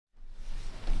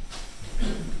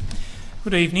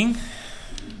Good evening.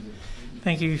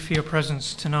 Thank you for your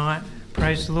presence tonight.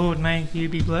 Praise the Lord. May you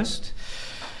be blessed.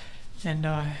 And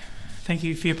I thank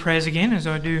you for your prayers again, as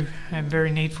I do. I'm very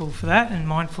needful for that and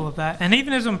mindful of that. And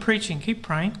even as I'm preaching, keep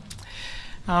praying.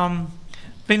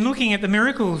 Been looking at the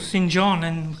miracles in John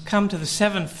and come to the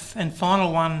seventh and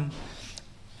final one,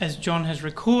 as John has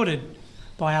recorded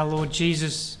by our Lord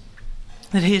Jesus,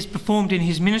 that he has performed in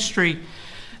his ministry.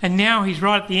 And now he's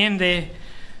right at the end there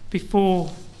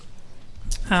before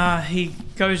he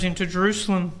goes into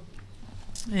Jerusalem,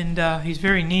 and he's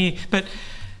very near. But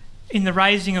in the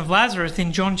raising of Lazarus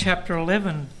in John chapter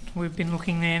 11, we've been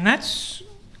looking there, and that's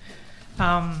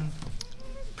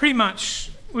pretty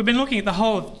much, we've been looking at the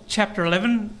whole of chapter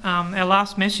 11. Our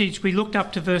last message, we looked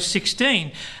up to verse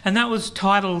 16, and that was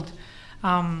titled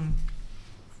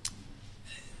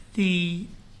The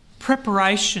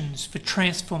Preparations for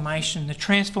Transformation, the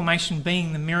transformation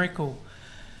being the miracle.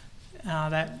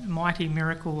 That mighty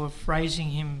miracle of raising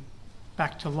him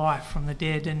back to life from the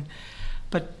dead.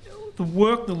 But the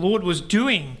work the Lord was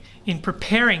doing in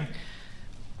preparing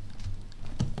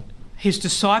his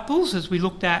disciples, as we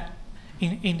looked at,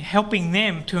 in helping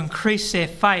them to increase their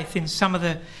faith in some of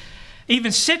the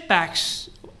even setbacks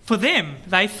for them,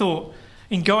 they thought,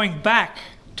 in going back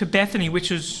to Bethany,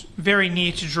 which was very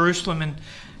near to Jerusalem and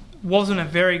wasn't a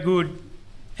very good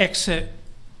exit.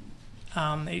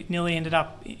 It nearly ended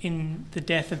up in the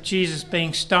death of Jesus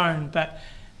being stoned, but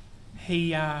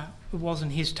it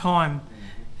wasn't his time.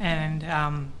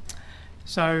 And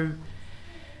so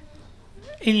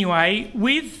anyway,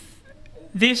 with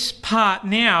this part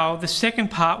now, the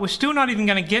second part, we're still not even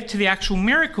going to get to the actual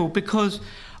miracle, because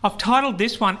I've titled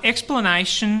this one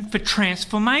Explanation for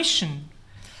Transformation.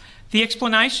 The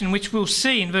explanation, which we'll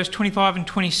see in verse 25 and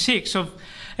 26,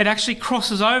 it actually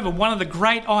crosses over one of the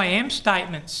great I am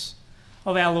statements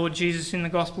of our Lord Jesus in the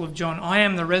Gospel of John. I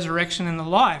am the resurrection and the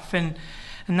life. And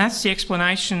that's the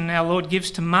explanation our Lord gives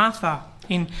to Martha.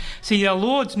 See, our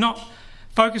Lord's not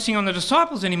focusing on the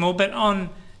disciples anymore, but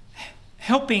on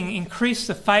helping increase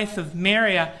the faith of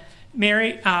Martha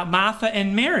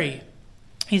and Mary,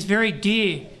 his very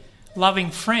dear,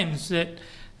 loving friends that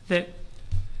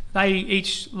they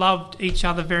each loved each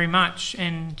other very much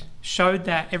and showed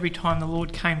that every time the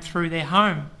Lord came through their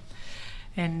home.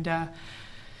 And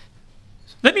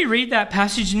let me read that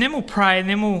passage, and then we'll pray, and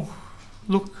then we'll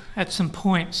look at some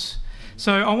points.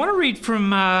 So I want to read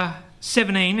from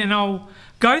 17, and I'll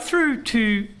go through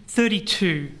to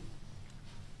 32,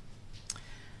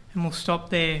 and we'll stop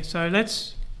there. So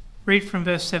let's read from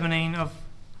verse 17 of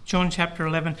John chapter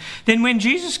 11. Then when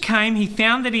Jesus came, he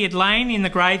found that he had lain in the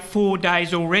grave 4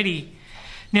 days already.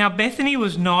 Now Bethany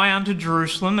was nigh unto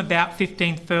Jerusalem, about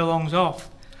 15 furlongs off.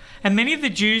 And many of the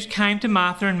Jews came to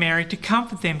Martha and Mary to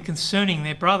comfort them concerning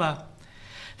their brother.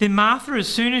 Then Martha, as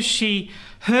soon as she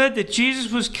heard that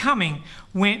Jesus was coming,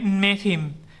 went and met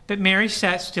him, but Mary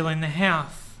sat still in the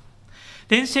house.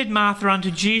 Then said Martha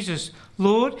unto Jesus,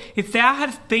 Lord, if thou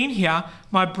hadst been here,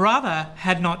 my brother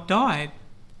had not died.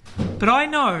 But I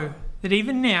know that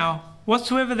even now,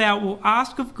 whatsoever thou wilt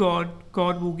ask of God,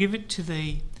 God will give it to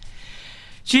thee.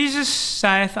 Jesus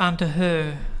saith unto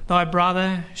her, Thy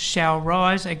brother shall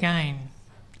rise again.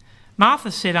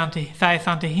 Martha saith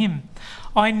unto him,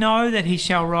 I know that he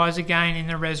shall rise again in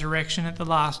the resurrection at the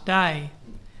last day.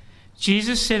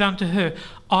 Jesus said unto her,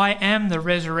 I am the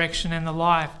resurrection and the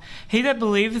life. He that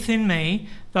believeth in me,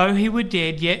 though he were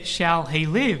dead, yet shall he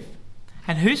live.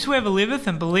 And whosoever liveth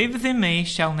and believeth in me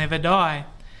shall never die.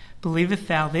 Believest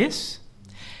thou this?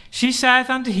 She saith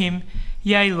unto him,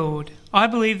 Yea, Lord, I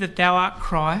believe that thou art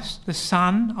Christ, the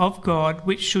Son of God,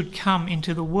 which should come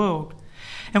into the world.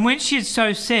 And when she had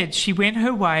so said, she went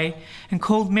her way and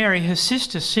called Mary her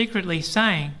sister secretly,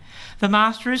 saying, The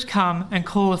Master is come and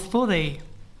calleth for thee.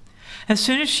 As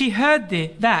soon as she heard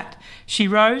that, she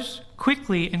rose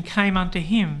quickly and came unto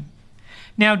him.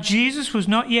 Now Jesus was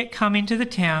not yet come into the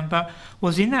town, but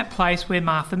was in that place where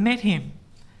Martha met him.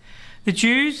 The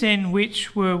Jews then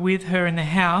which were with her in the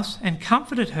house and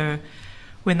comforted her,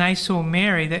 when they saw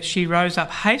Mary, that she rose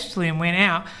up hastily and went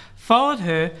out, followed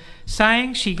her,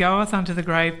 saying, She goeth unto the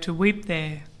grave to weep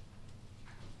there.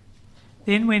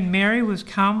 Then when Mary was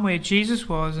come where Jesus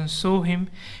was, and saw him,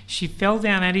 she fell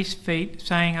down at his feet,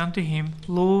 saying unto him,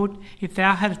 Lord, if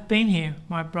thou hadst been here,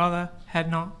 my brother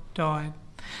had not died.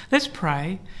 Let's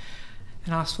pray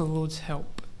and ask for the Lord's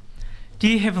help.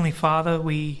 Dear Heavenly Father,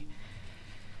 we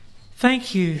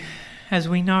thank you, as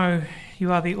we know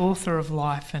you are the author of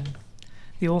life and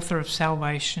the author of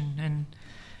salvation, and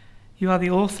you are the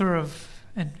author of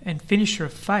and finisher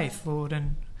of faith, Lord.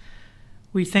 And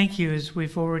we thank you, as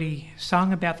we've already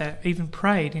sung about that, even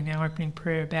prayed in our opening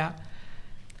prayer, about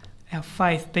our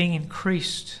faith being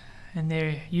increased. And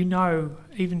there, you know,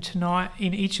 even tonight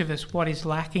in each of us what is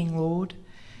lacking, Lord.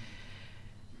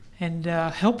 And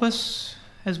help us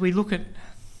as we look at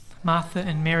Martha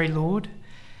and Mary, Lord,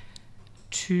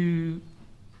 to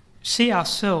see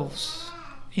ourselves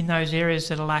in those areas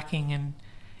that are lacking. And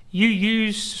you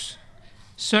use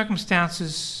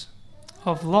circumstances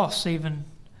of loss, even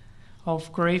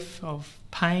of grief, of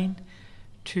pain,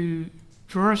 to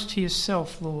draw us to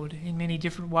yourself, Lord, in many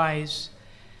different ways,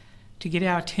 to get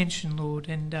our attention, Lord,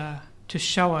 and to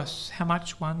show us how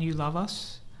much, one, you love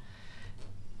us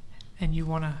and you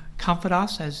want to comfort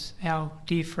us as our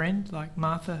dear friend, like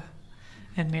Martha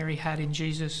and Mary had in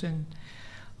Jesus. And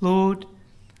Lord,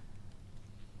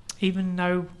 even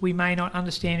though we may not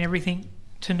understand everything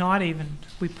tonight even,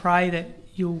 we pray that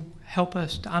you'll help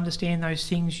us to understand those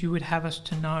things you would have us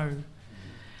to know,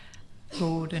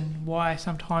 Lord, and why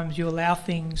sometimes you allow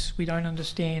things we don't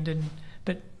understand,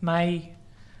 but may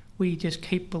we just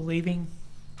keep believing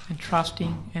and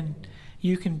trusting, and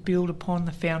you can build upon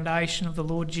the foundation of the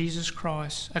Lord Jesus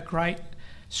Christ, a great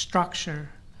structure,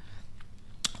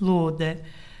 Lord, that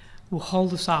will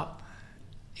hold us up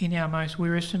in our most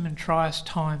wearisome and trious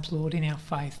times, Lord, in our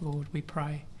faith, Lord, we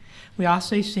pray. We ask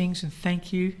these things and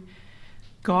thank you.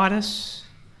 Guide us,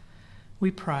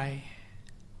 we pray.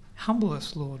 Humble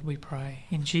us, Lord, we pray.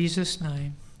 In Jesus'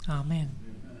 name, amen.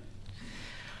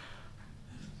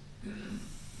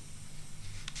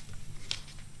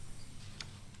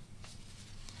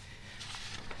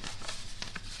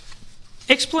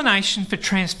 Explanation for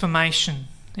transformation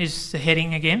is the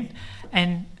heading again.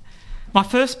 And my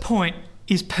first point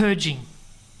is purging.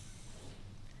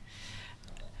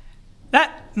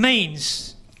 That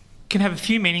means, can have a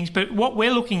few meanings, but what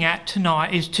we're looking at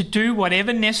tonight is to do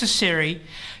whatever necessary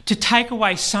to take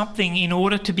away something in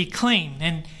order to be clean.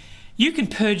 And you can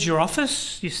purge your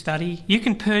office, your study, you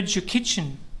can purge your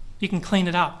kitchen, you can clean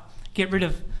it up, get rid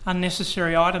of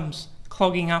unnecessary items,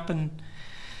 clogging up and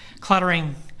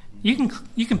cluttering. You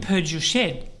can purge your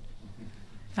shed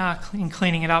in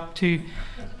cleaning it up too.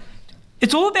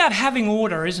 It's all about having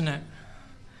order, isn't it?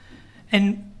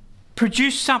 And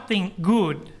produce something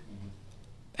good.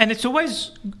 And it's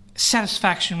always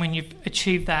satisfaction when you've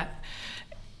achieved that,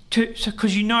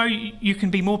 because you know you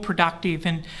can be more productive.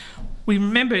 And we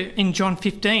remember in John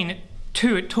 15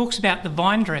 too, it talks about the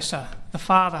vine dresser, the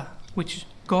Father, which is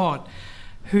God,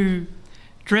 who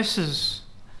dresses.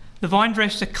 The vine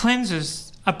dresser cleanses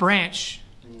a branch,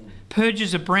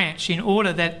 purges a branch in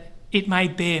order that it may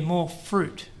bear more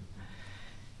fruit.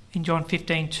 In John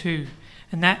 15:2,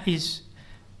 and that is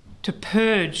to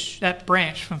purge that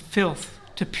branch from filth,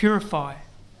 to purify.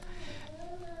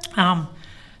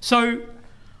 So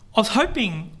I was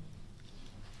hoping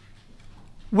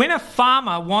when a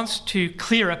farmer wants to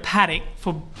clear a paddock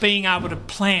for being able to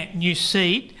plant new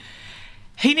seed,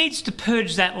 he needs to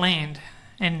purge that land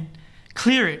and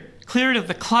clear it of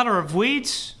the clutter of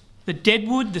weeds, the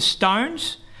deadwood, the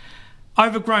stones,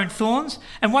 overgrown thorns.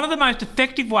 And one of the most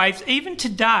effective ways, even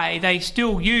today, they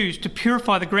still use to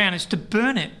purify the ground is to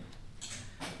burn it,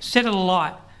 set it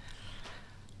alight.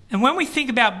 And when we think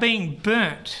about being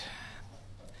burnt,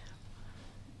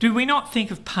 do we not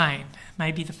think of pain?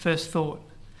 Maybe the first thought.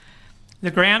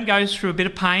 The ground goes through a bit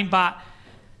of pain, but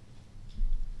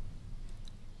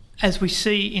as we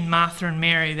see in Martha and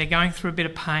Mary, they're going through a bit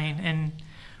of pain, and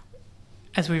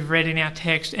as we've read in our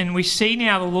text, and we see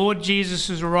now the Lord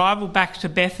Jesus' arrival back to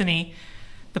Bethany,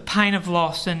 the pain of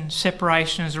loss and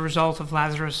separation as a result of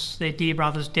Lazarus, their dear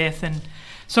brother's death. And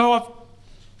so I've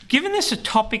given this a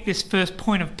topic, this first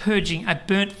point of purging, a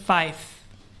burnt faith,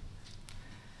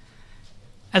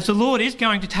 as the Lord is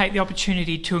going to take the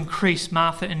opportunity to increase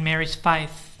Martha and Mary's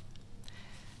faith.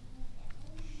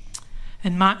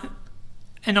 And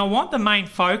I want the main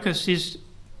focus is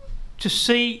to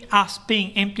see us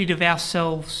being emptied of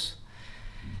ourselves.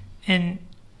 And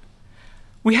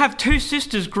we have two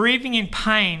sisters grieving in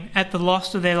pain at the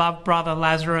loss of their loved brother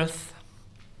Lazarus.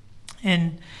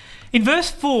 And in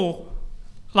verse 4,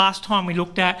 last time we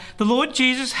looked at, the Lord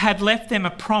Jesus had left them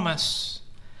a promise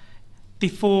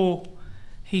before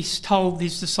he told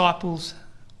his disciples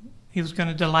he was going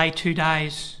to delay 2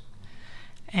 days.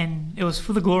 And it was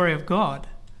for the glory of God.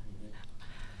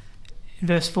 In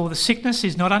verse 4, the sickness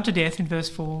is not unto death, in verse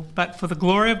 4, but for the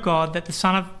glory of God, that the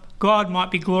Son of God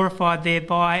might be glorified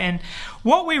thereby. And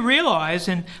what we realise,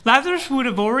 and Lazarus would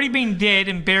have already been dead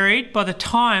and buried by the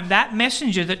time that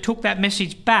messenger that took that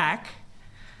message back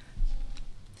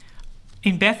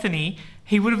in Bethany,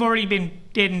 he would have already been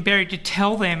dead and buried to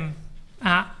tell them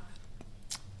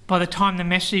by the time the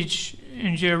message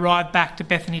arrived back to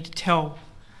Bethany to tell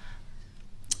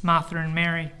Martha and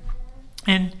Mary.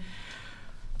 And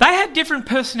They had different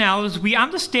personalities. We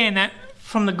understand that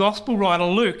from the Gospel writer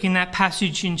Luke in that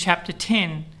passage in chapter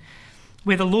 10,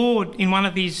 where the Lord, in one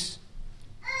of his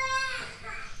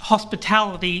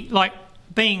hospitality, like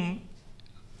being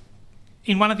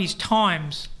in one of his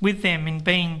times with them and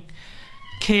being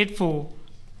cared for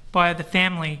by the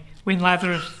family, when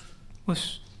Lazarus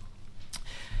was...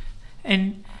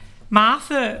 And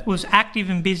Martha was active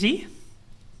and busy,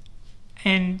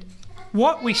 and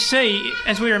what we see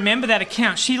as we remember that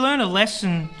account, she learned a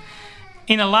lesson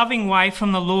in a loving way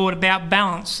from the Lord about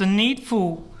balance, the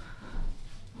needful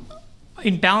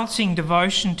in balancing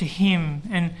devotion to him,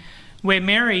 and where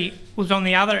Mary was on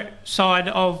the other side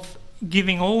of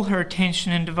giving all her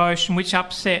attention and devotion, which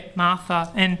upset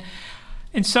Martha.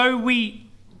 And so we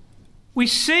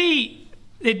see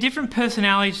their different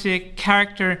personalities, their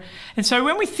character. And so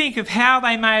when we think of how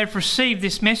they may have received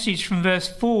this message from verse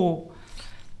 4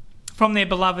 from their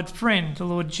beloved friend, the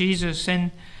Lord Jesus.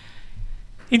 And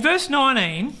in verse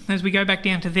 19, as we go back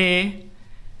down to there,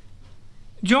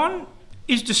 John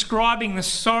is describing the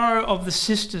sorrow of the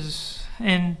sisters.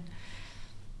 And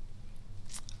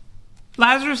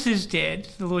Lazarus is dead.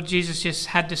 The Lord Jesus just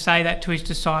had to say that to his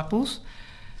disciples.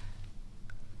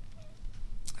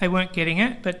 They weren't getting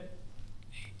it, but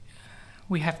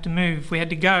we have to move. We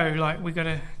had to go. We got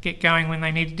to get going when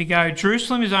they needed to go.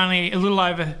 Jerusalem is only a little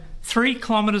over 3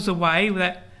 kilometres away.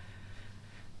 That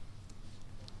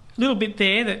little bit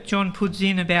there that John puts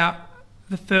in about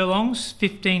the furlongs,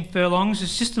 15 furlongs,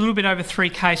 it's just a little bit over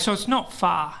 3k, so it's not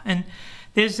far. And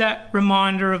there's that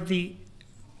reminder of the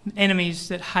enemies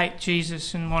that hate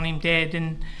Jesus and want him dead,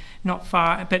 and not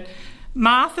far. But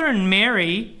Martha and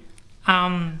Mary,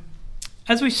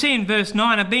 as we see in verse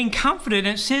 9, are being comforted,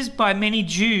 and it says by many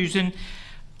Jews, and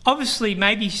obviously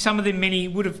maybe some of them, many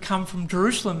would have come from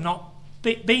Jerusalem, not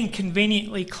being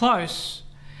conveniently close.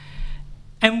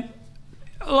 And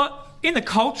in the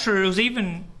culture, it was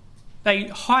even, they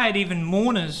hired even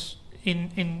mourners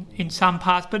in some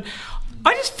parts, but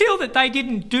I just feel that they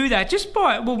didn't do that just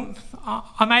by, well,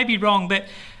 I may be wrong, but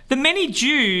the many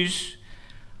Jews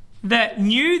that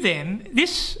knew them,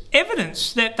 this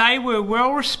evidence that they were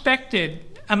well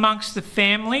respected amongst the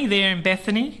family there in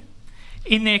Bethany,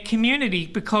 in their community,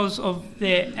 because of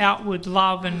their outward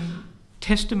love and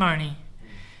testimony.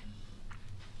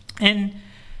 And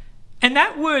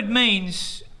that word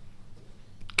means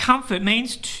comfort,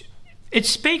 it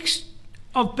speaks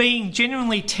of being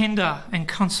genuinely tender and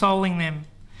consoling them.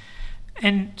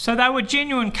 And so they were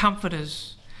genuine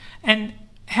comforters. And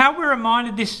how we're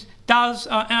reminded this does,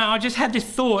 I just had this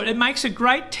thought, it makes a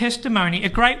great testimony, a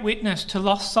great witness to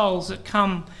lost souls that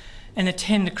come and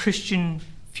attend a Christian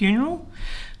funeral.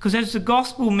 Because as the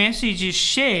gospel message is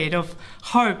shared of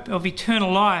hope, of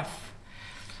eternal life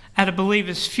at a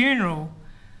believer's funeral,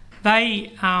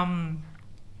 they can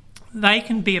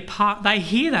be a part, they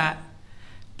hear that.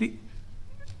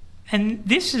 And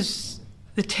this is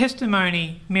the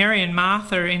testimony Mary and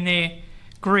Martha in their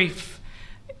grief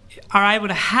are able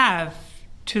to have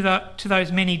to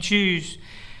those many Jews.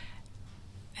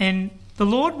 And the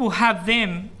Lord will have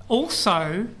them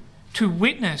also to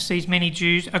witness, these many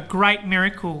Jews, a great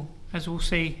miracle, as we'll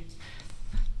see,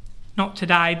 not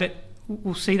today, but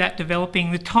we'll see that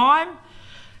developing. The time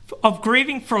of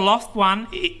grieving for a lost one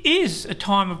is a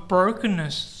time of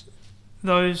brokenness,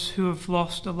 those who have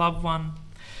lost a loved one.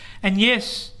 And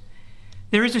yes,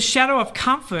 there is a shadow of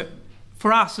comfort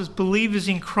for us as believers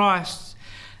in Christ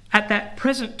at that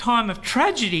present time of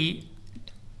tragedy,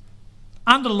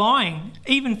 underlying,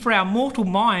 even for our mortal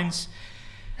minds,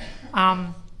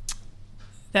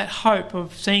 that hope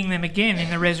of seeing them again in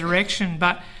the resurrection.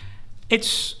 But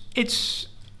it's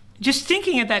just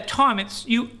thinking at that time,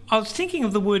 I was thinking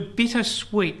of the word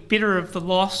bittersweet, bitter of the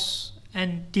loss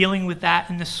and dealing with that,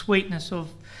 and the sweetness of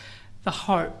the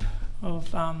hope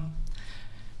of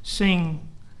seeing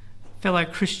fellow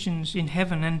Christians in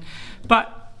heaven.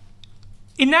 But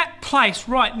in that place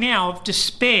right now of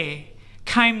despair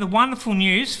came the wonderful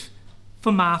news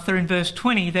for Martha in verse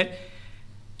 20 that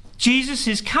Jesus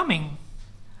is coming.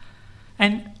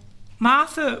 And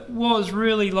Martha was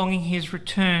really longing his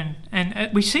return.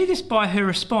 And we see this by her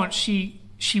response.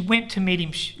 She went to meet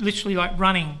him, literally like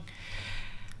running.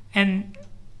 And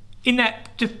in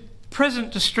that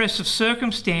present distress of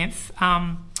circumstance,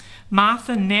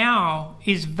 Martha now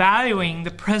is valuing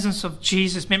the presence of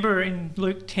Jesus. Remember in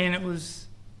Luke 10 it was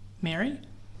Mary?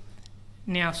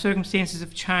 Now circumstances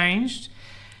have changed,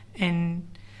 and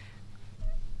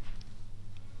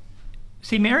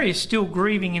see, Mary is still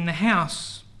grieving in the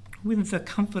house with the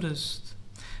comforters.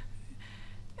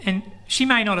 And she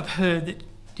may not have heard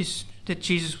that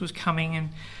Jesus was coming,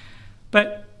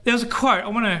 but there was a quote I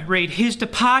want to read. His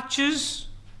departures,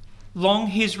 long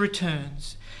his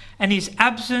returns, and his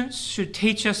absence should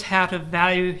teach us how to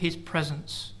value his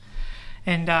presence.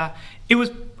 And it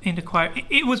was, end of quote,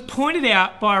 it was pointed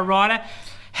out by a writer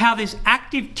how this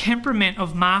active temperament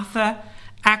of Martha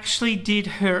actually did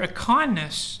her a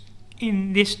kindness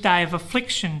in this day of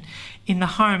affliction in the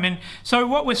home. And so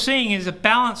what we're seeing is a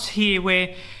balance here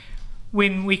where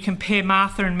when we compare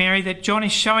Martha and Mary, that John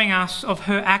is showing us of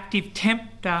her active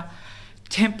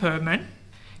temperament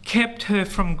kept her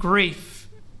from grief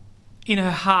in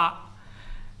her heart.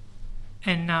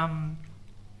 And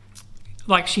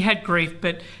like she had grief,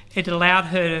 but it allowed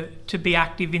her to be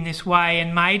active in this way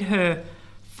and made her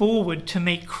forward to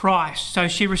meet Christ. So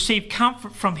she received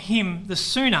comfort from him the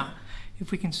sooner,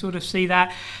 if we can sort of see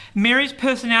that. Mary's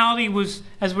personality was,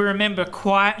 as we remember,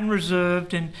 quiet and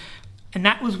reserved, and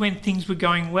that was when things were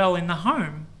going well in the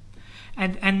home.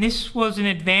 And this was an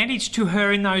advantage to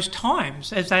her in those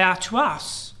times, as they are to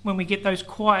us. When we get those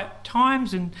quiet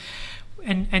times and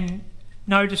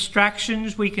no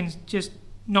distractions, we can just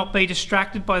not be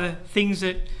distracted by the things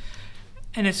that...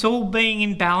 And it's all being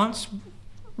in balance.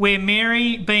 Where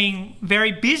Mary, being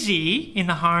very busy in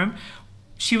the home,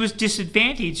 she was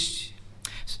disadvantaged,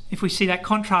 if we see that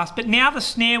contrast. But now the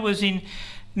snare was in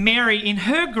Mary in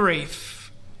her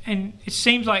grief, and it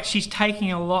seems like she's taking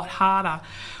it a lot harder.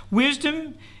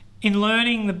 Wisdom in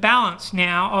learning the balance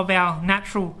now of our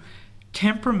natural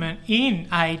temperament in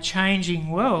a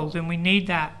changing world, and we need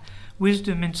that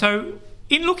wisdom. And so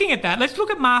in looking at that, let's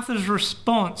look at Martha's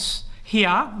response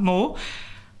here more.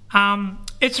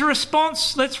 It's a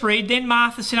response, let's read. Then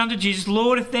Martha said unto Jesus,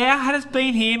 Lord, if thou hadst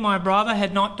been here, my brother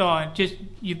had not died. Just,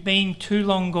 you've been too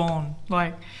long gone.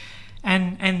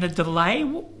 And the delay,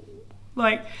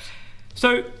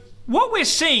 so what we're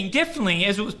seeing definitely,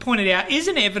 as it was pointed out, is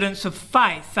an evidence of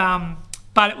faith,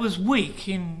 but it was weak,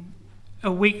 in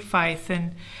a weak faith,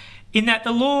 and in that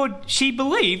the Lord, she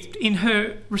believed in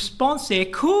her response there,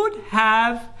 could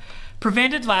have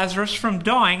prevented Lazarus from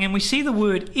dying. And we see the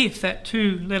word if, that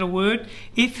two-letter word,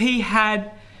 if he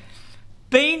had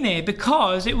been there,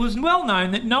 because it was well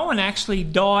known that no one actually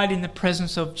died in the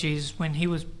presence of Jesus when he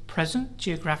was present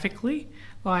geographically.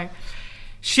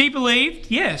 She believed,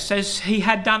 yes, as he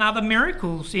had done other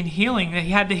miracles in healing, that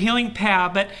he had the healing power,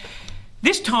 but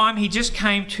this time he just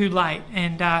came too late.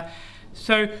 And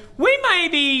so we may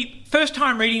be, first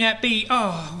time reading that, be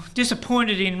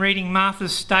disappointed in reading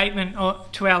Martha's statement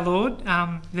to our Lord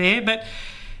there, but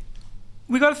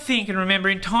we've got to think and remember,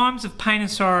 in times of pain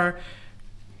and sorrow,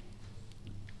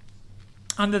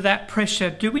 under that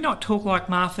pressure, do we not talk like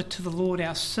Martha to the Lord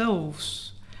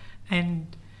ourselves?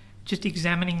 And just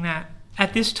examining that.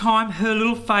 At this time, her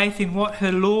little faith in what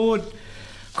her Lord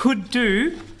could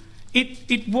do,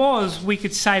 it was, we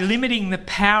could say, limiting the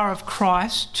power of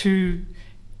Christ to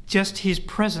just his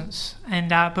presence. And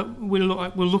but we're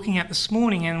looking at this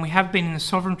morning, and we have been in the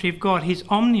sovereignty of God, his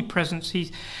omnipresence.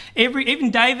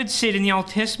 Even David said in the Old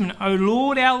Testament, O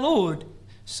Lord, our Lord,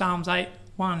 Psalms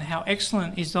 8:1, how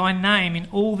excellent is thy name in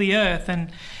all the earth, and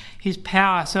his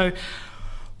power. So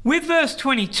with verse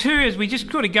 22, as we just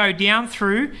got to go down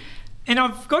through, and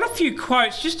I've got a few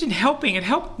quotes just in helping. It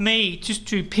helped me just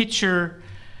to picture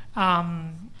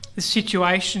the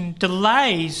situation.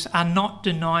 Delays are not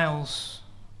denials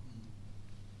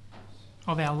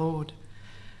of our Lord.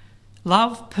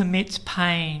 Love permits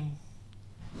pain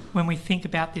when we think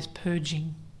about this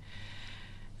purging.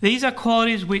 These are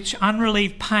qualities which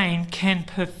unrelieved pain can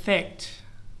perfect.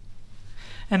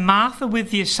 And Martha,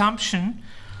 with the assumption,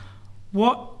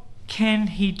 what can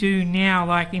he do now?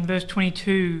 Like in verse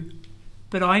 22,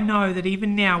 but I know that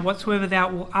even now, whatsoever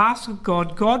thou wilt ask of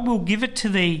God, God will give it to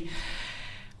thee.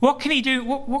 What can he do?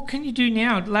 What can you do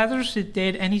now? Lazarus is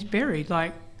dead and he's buried,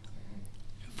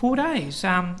 4 days.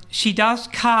 She does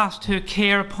cast her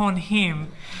care upon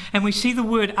him. And we see the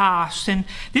word asked. And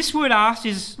this word asked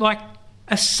is like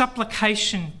a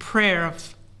supplication prayer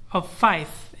of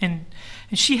faith. And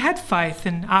she had faith,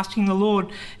 and asking the Lord,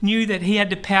 knew that he had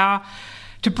the power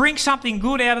to bring something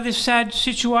good out of this sad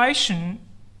situation.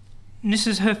 And this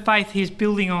is her faith he is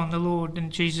building on, the Lord,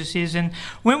 and Jesus is. And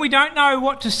when we don't know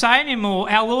what to say anymore,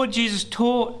 our Lord Jesus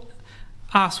taught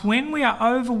us, when we are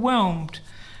overwhelmed,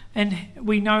 and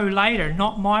we know later,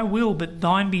 not my will, but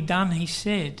thine be done, he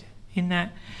said in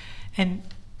that. And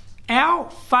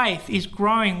our faith is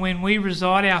growing when we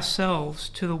reside ourselves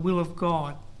to the will of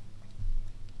God.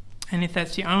 And if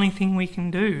that's the only thing we can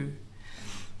do,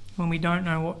 when we don't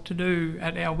know what to do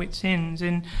at our wits' ends.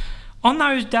 And on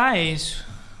those days,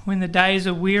 when the days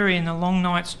are weary and the long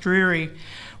nights dreary,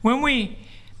 when we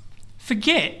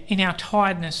forget in our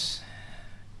tiredness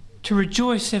to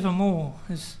rejoice evermore,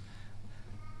 as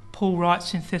Paul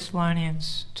writes in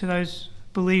Thessalonians to those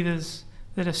believers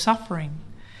that are suffering.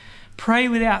 Pray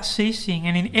without ceasing,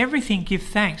 and in everything give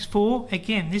thanks, for,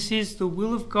 again, this is the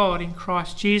will of God in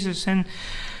Christ Jesus. And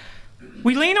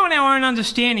we lean on our own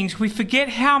understandings. We forget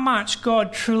how much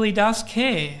God truly does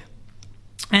care.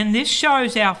 And this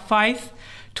shows our faith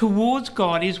towards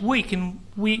God is weak, and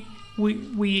we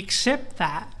accept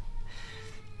that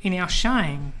in our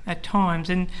shame at times.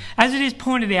 And as it is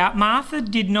pointed out, Martha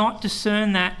did not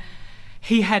discern that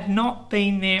he had not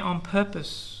been there on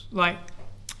purpose.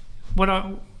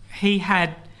 He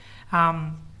had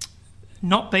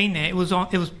not been there. It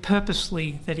was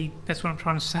purposely that he. That's what I'm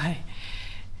trying to say.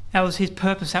 That was his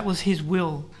purpose. That was his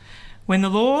will. When the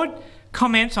Lord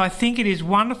comments, I think it is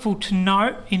wonderful to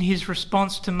note in his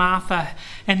response to Martha,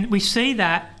 and we see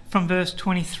that from verse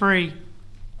 23.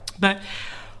 But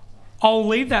I'll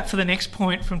leave that for the next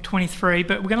point from 23,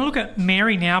 but we're going to look at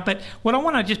Mary now. But what I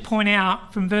want to just point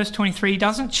out from verse 23, he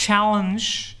doesn't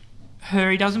challenge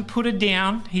her, he doesn't put her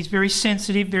down. He's very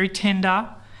sensitive, very tender.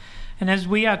 And as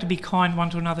we are to be kind one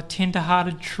to another,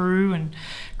 tender-hearted, true, and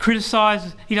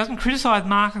he doesn't criticise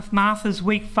Martha's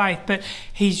weak faith, but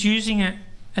he's using it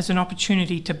as an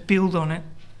opportunity to build on it.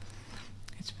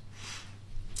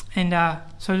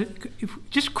 So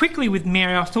just quickly with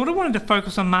Mary, I thought I wanted to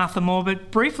focus on Martha more, but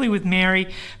briefly with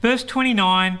Mary, verse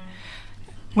 29,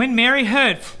 when Mary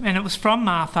heard, and it was from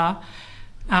Martha,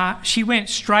 she went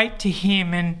straight to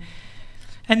him, and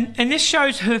this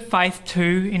shows her faith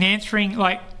too in answering.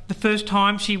 Like the first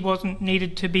time, she wasn't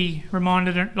needed to be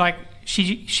reminded. Like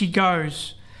she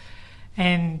goes,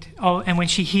 and when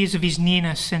she hears of his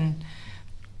nearness and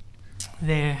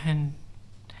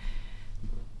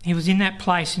he was in that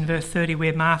place in verse 30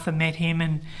 where Martha met him.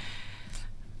 And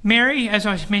Mary, as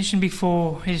I mentioned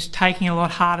before, is taking a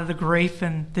lot harder the grief,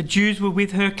 and the Jews were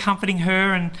with her, comforting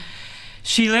her, and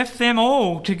she left them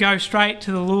all to go straight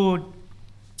to the Lord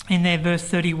in their verse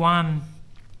 31.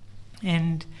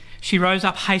 And she rose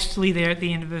up hastily there at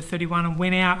the end of verse 31 and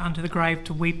went out unto the grave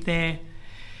to weep there.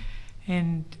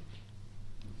 And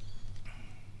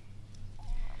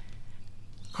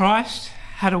Christ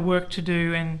had a work to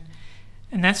do, and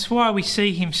that's why we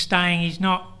see him staying.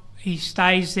 He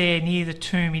stays there near the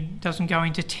tomb. He doesn't go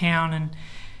into town, and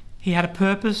he had a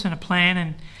purpose and a plan,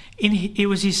 and it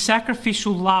was his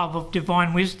sacrificial love of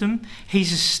divine wisdom.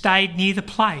 He's stayed near the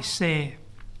place there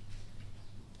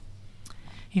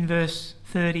in verse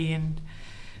 30 and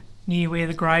near where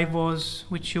the grave was,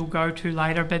 which you'll go to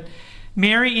later. But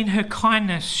Mary, in her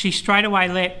kindness, she straightaway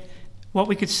let what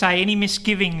we could say any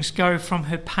misgivings go from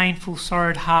her painful,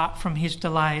 sorrowed heart from his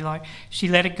delay. Like she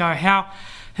let it go. How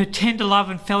her tender love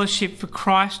and fellowship for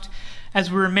Christ,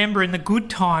 as we remember in the good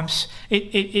times,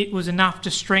 it was enough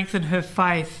to strengthen her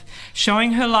faith,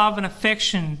 showing her love and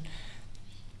affection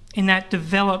in that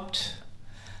developed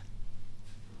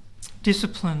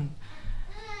discipline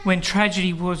when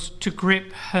tragedy was to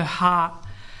grip her heart.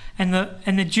 And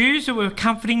the Jews that were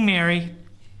comforting Mary,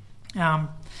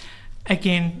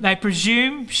 again, they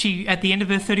presume at the end of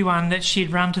verse 31, that she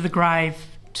had run to the grave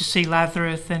to see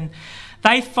Lazarus, and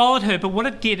they followed her. But what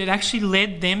it did, it actually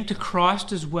led them to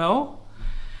Christ as well,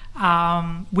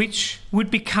 which would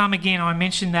become, again, I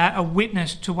mentioned that, a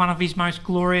witness to one of his most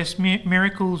glorious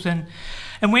miracles. And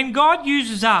when God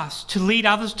uses us to lead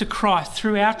others to Christ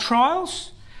through our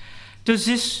trials, does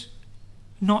this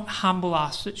not humble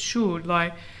us? It should.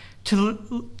 Like to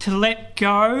let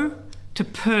go, to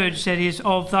purge, that is,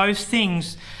 of those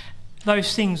things,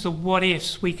 the what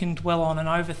ifs we can dwell on and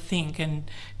overthink and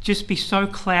just be so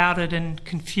clouded and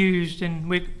confused, and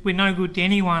we're no good to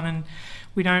anyone, and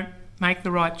we don't make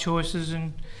the right choices,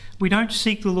 and we don't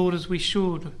seek the Lord as we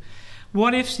should.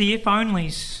 What ifs, the if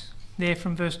onlys there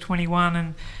from verse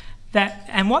 21,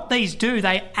 and what these do,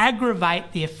 they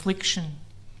aggravate the affliction.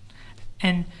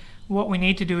 And what we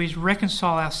need to do is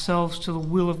reconcile ourselves to the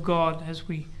will of God,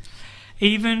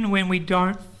 even when we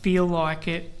don't feel like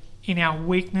it. In our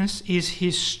weakness is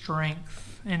his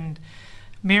strength. And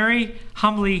Mary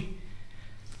humbly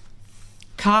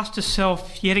cast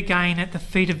herself yet again at the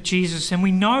feet of Jesus. And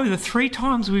we know the 3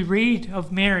 times we read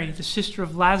of Mary, the sister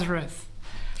of Lazarus,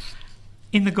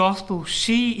 in the Gospel,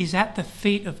 she is at the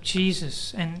feet of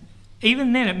Jesus. And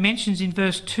even then it mentions in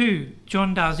verse 2,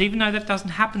 John does, even though that doesn't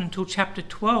happen until chapter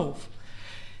 12,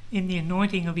 in the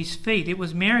anointing of his feet. It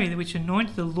was Mary which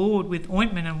anointed the Lord with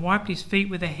ointment and wiped his feet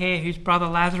with her hair, whose brother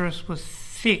Lazarus was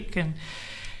sick. And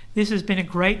this has been a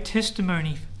great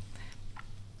testimony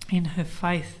in her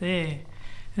faith there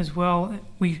as well,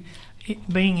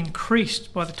 being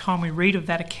increased by the time we read of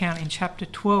that account in chapter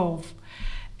 12.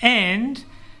 And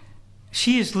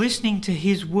she is listening to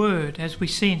his word, as we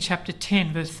see in chapter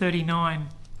 10, verse 39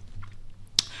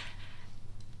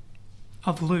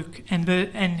 of Luke. And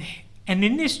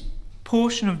in this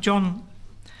portion of John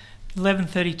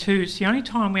 11:32, it's the only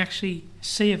time we actually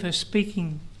see of her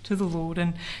speaking to the Lord,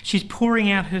 and she's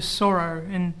pouring out her sorrow,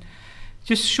 and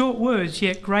just short words,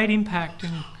 yet great impact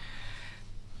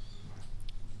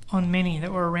on many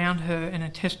that were around her, and a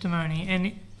testimony.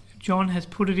 And John has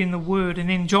put it in the word. And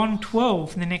then John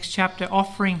 12, in the next chapter,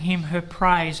 offering him her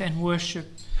praise and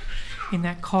worship in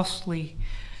that costly,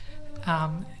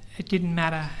 it didn't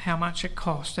matter how much it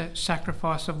cost, that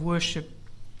sacrifice of worship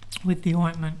with the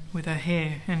ointment, with her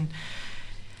hair. And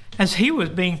as he was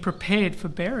being prepared for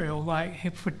burial,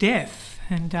 like for death,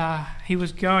 and he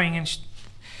was going, and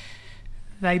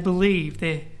they believed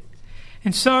there.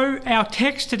 And so our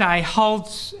text today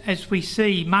holds, as we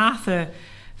see, Martha,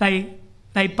 they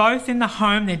both in the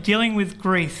home, they're dealing with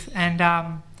grief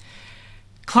and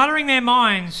cluttering their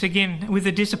minds again with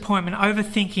the disappointment,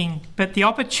 overthinking, but the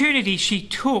opportunity she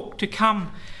took to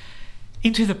come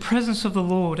into the presence of the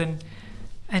Lord. And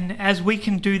as we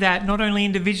can do that, not only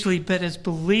individually, but as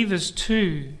believers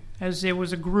too, as there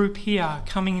was a group here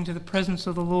coming into the presence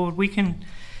of the Lord, we can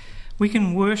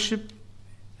worship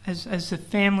as a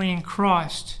family in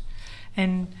Christ,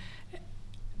 and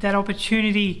that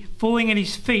opportunity falling at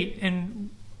his feet,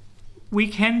 and we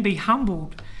can be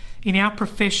humbled in our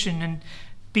profession and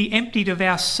be emptied of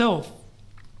ourself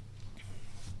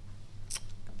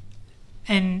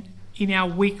and in our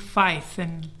weak faith.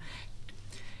 And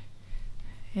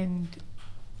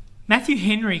Matthew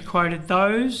Henry quoted,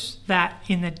 "Those that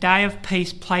in the day of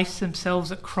peace place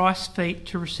themselves at Christ's feet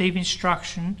to receive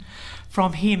instruction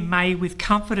from him may with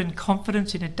comfort and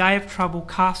confidence in a day of trouble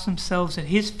cast themselves at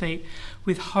his feet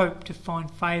with hope to find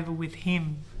favour with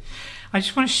him." I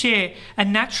just want to share a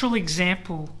natural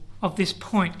example of this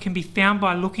point can be found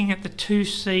by looking at the two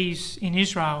seas in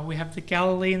Israel. We have the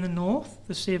Galilee in the north,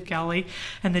 the Sea of Galilee,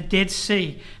 and the Dead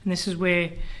Sea. And this is where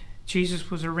Jesus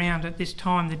was around at this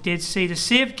time, the Dead Sea. The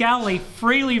Sea of Galilee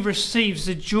freely receives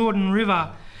the Jordan River.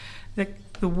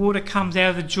 The water comes out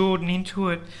of the Jordan into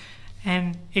it,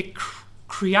 and it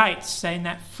creates in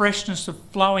that freshness of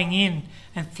flowing in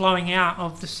and flowing out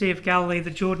of the Sea of Galilee, the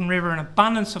Jordan River, an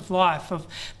abundance of life, of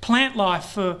plant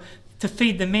life to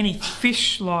feed the many,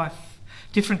 fish life,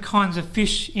 different kinds of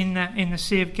fish in the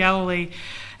Sea of Galilee.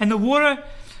 And the water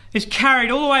is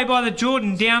carried all the way by the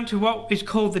Jordan down to what is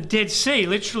called the Dead Sea,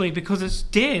 literally, because it's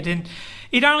dead. And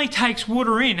it only takes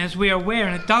water in, as we are aware,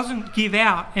 and it doesn't give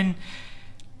out. And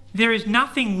there is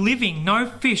nothing living, no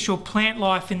fish or plant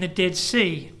life in the Dead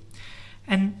Sea.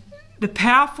 And the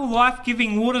powerful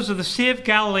life-giving waters of the Sea of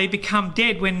Galilee become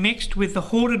dead when mixed with the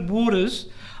hoarded waters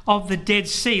of the Dead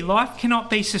Sea. Life cannot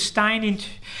be sustained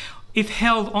if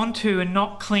held onto and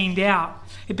not cleaned out.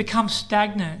 It becomes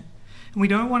stagnant. And we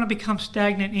don't want to become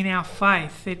stagnant in our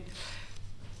faith.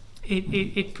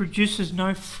 It produces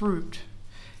no fruit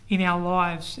in our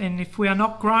lives. And if we are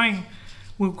not growing,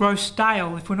 we'll grow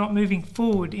stale if we're not moving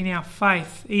forward in our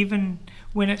faith, even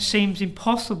when it seems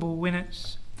impossible, and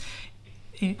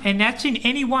that's in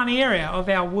any one area of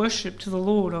our worship to the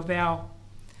Lord, of our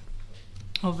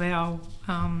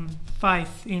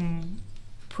faith, in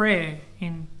prayer,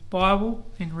 in Bible,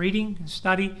 in reading and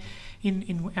study,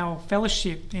 in our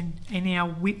fellowship, in our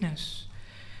witness.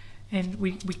 And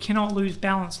we cannot lose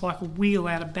balance like a wheel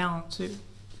out of balance. It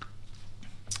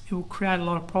will create a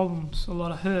lot of problems, a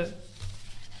lot of hurt.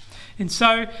 And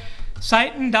so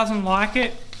Satan doesn't like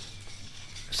it.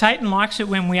 Satan likes it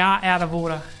when we are out of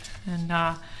order. And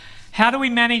how do we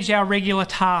manage our regular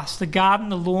tasks, the garden,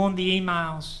 the lawn, the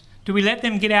emails? Do we let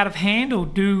them get out of hand, or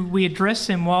do we address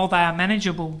them while they are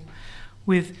manageable,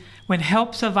 when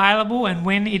help's available and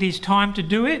when it is time to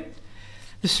do it?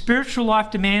 The spiritual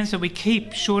life demands that we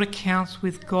keep short accounts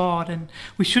with God, and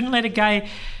we shouldn't let a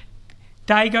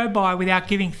day go by without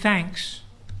giving thanks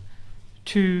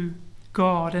to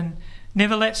God, and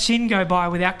never let sin go by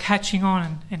without catching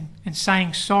on and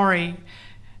saying sorry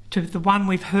to the one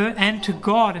we've hurt and to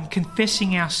God and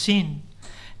confessing our sin.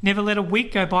 Never let a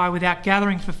week go by without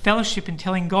gathering for fellowship and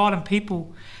telling God and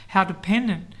people how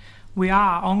dependent we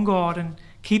are on God, and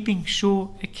keeping short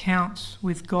accounts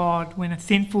with God. When a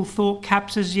sinful thought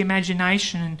captures the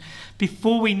imagination, and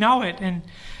before we know it,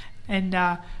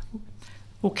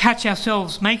 we'll catch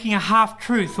ourselves making a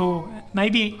half-truth or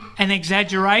maybe an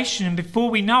exaggeration, and before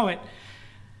we know it,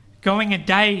 going a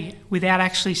day without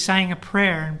actually saying a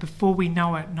prayer, and before we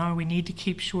know it, no, we need to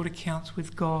keep short accounts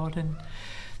with God.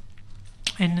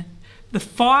 And the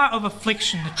fire of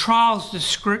affliction, the trials,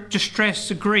 the distress,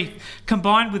 the grief,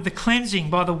 combined with the cleansing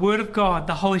by the Word of God,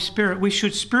 the Holy Spirit, we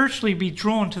should spiritually be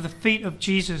drawn to the feet of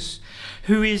Jesus,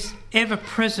 who is ever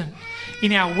present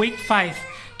in our weak faith,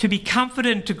 to be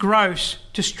comforted and to grow,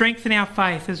 to strengthen our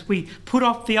faith as we put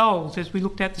off the old, as we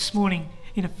looked at this morning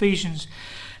in Ephesians,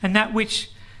 and that which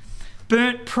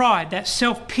burnt pride, that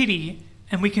self-pity,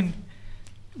 and we can,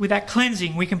 with that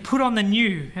cleansing, we can put on the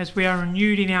new as we are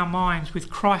renewed in our minds with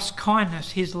Christ's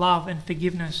kindness, his love and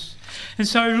forgiveness. And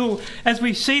so, Lord, as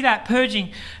we see that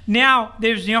purging, now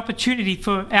there's the opportunity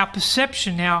for our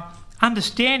perception, our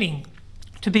understanding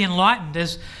to be enlightened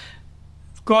as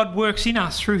God works in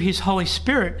us through his Holy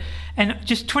Spirit. And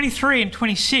just 23 and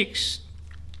 26,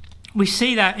 we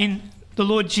see that in the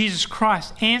Lord Jesus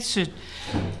Christ answered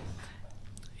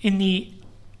in the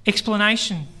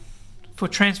explanation for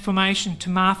transformation to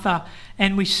Martha.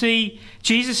 And we see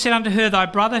Jesus said unto her, thy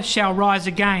brother shall rise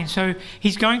again. So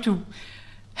he's going to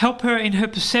help her in her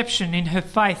perception, in her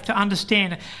faith, to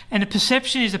understand. And a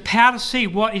perception is a power to see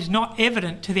what is not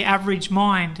evident to the average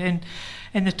mind.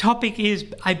 And the topic is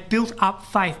a built-up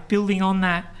faith, building on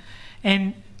that.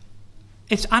 And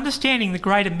it's understanding the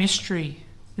greater mystery,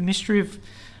 the mystery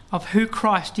of who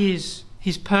Christ is,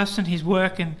 his person, his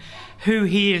work, and who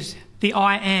he is, the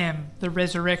I am, the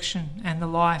resurrection and the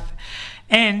life.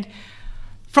 And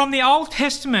from the Old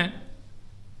Testament,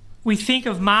 we think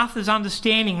of Martha's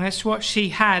understanding. That's what she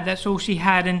had. That's all she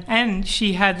had. And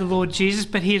she had the Lord Jesus,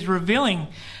 but he is revealing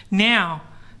now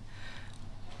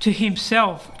to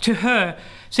himself, to her.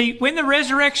 See, when the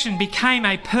resurrection became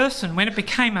a person, when it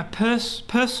became a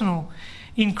personal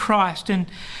in Christ, and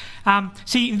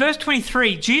see, in verse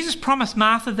 23, Jesus promised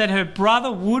Martha that her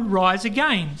brother would rise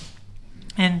again.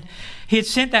 And he had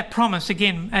sent that promise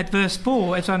again at verse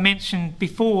 4, as I mentioned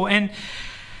before. And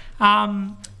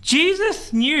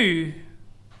Jesus knew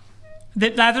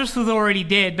that Lazarus was already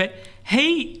dead, but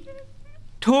he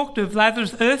talked of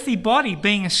Lazarus' earthly body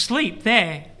being asleep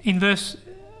there in verse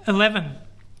 11.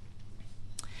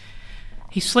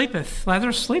 He sleepeth,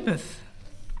 Lazarus sleepeth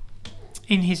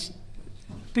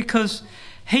because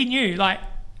he knew, like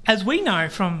as we know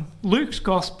from Luke's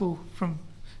Gospel, from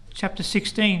chapter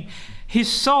 16, his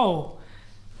soul,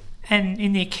 and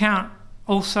in the account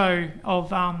also of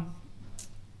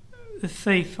the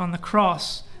thief on the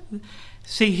cross,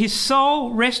 see, his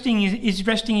soul is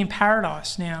resting in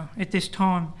paradise now at this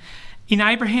time, in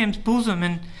Abraham's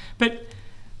bosom. But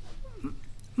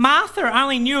Martha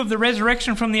only knew of the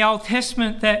resurrection from the Old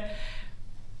Testament, that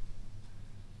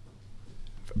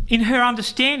in her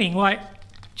understanding, like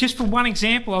just for one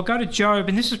example, I'll go to Job,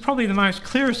 and this is probably the most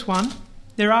clearest one.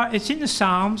 It's in the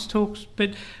Psalms,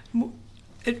 but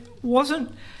it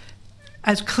wasn't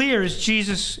as clear as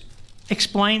Jesus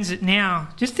explains it now.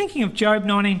 Just thinking of Job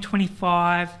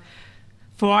 19:25,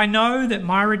 for I know that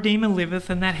my Redeemer liveth,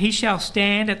 and that he shall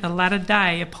stand at the latter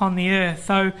day upon the earth.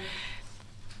 So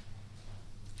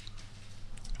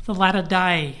the latter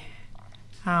day,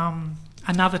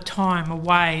 another time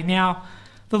away. Now,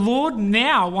 the Lord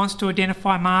now wants to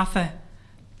identify Martha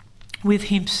with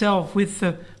himself, with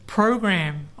the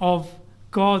program of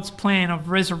God's plan of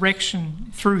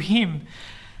resurrection through him.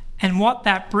 And what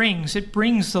that brings, it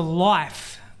brings the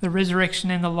life, the resurrection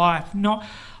and the life, not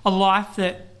a life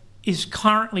that is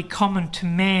currently common to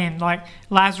man, like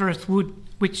Lazarus would,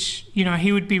 which,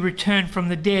 he would be returned from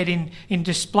the dead in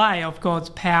display of God's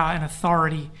power and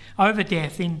authority over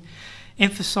death, in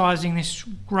emphasising this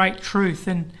great truth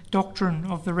and doctrine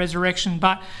of the resurrection.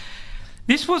 But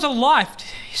this was a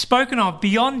life spoken of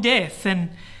beyond death and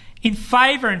in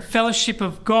favour and fellowship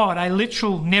of God, a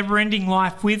literal never-ending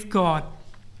life with God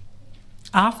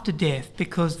after death,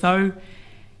 because though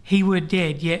he were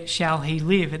dead, yet shall he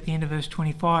live, at the end of verse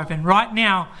 25. And right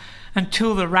now,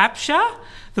 until the rapture,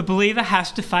 the believer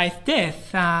has to face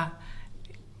death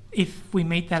if we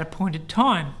meet that appointed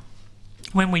time,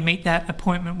 when we meet that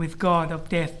appointment with God of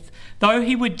death. Though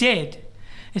he were dead,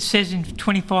 it says in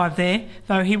 25 there,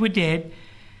 though he were dead,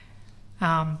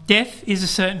 death is a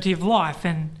certainty of life,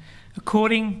 and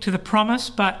according to the promise,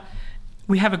 but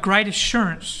we have a great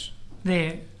assurance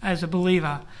there as a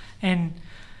believer. And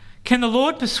can the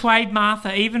Lord persuade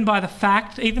Martha, even by the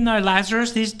fact, even though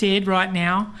Lazarus is dead right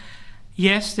now,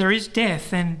 yes, there is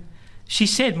death, and she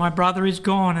said, my brother is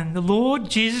gone. And the Lord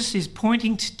Jesus is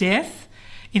pointing to death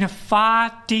in a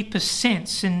far deeper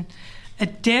sense, in a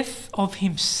death of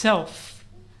himself.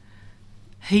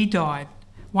 He died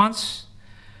once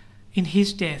in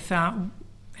his death.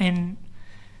 And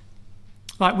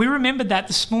like we remembered that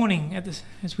this morning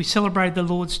as we celebrated the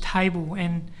Lord's table.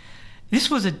 And this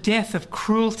was a death of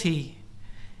cruelty,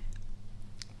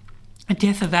 a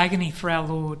death of agony for our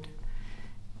Lord.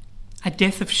 a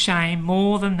death of shame,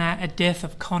 more than that, a death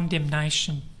of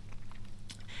condemnation.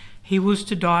 He was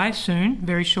to die soon,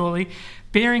 very shortly,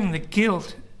 bearing the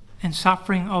guilt and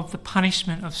suffering of the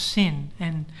punishment of sin.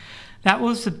 And that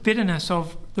was the bitterness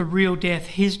of the real death,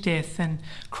 his death, and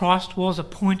Christ was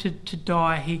appointed to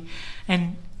die.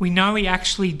 And we know he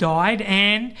actually died,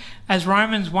 and as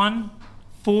Romans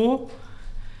 1:4,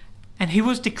 and he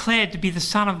was declared to be the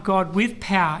Son of God with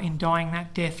power in dying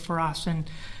that death for us.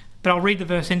 But I'll read the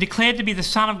verse. And declared to be the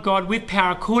Son of God with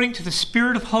power according to the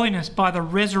Spirit of holiness by the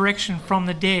resurrection from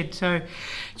the dead. So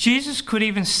Jesus could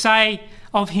even say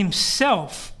of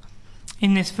himself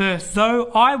in this verse,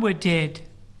 though I were dead,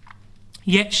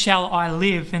 yet shall I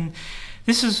live. And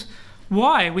this is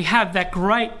why we have that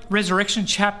great resurrection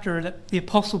chapter that the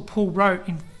Apostle Paul wrote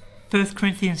in 1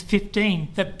 Corinthians 15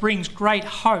 that brings great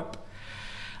hope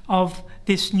of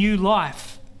this new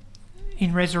life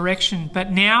in resurrection.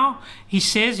 But now he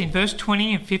says in verse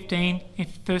 20 and 15 in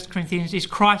 1 Corinthians, is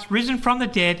Christ risen from the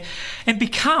dead and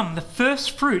become the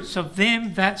first fruits of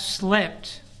them that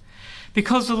slept.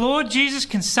 Because the Lord Jesus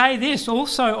can say this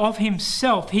also of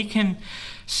himself. He can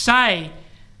say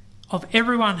of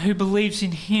everyone who believes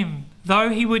in him, though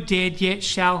he were dead, yet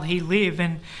shall he live.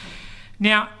 And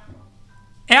now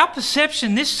our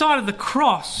perception this side of the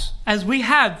cross, as we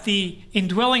have the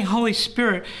indwelling Holy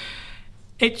Spirit,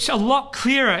 it's a lot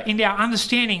clearer in our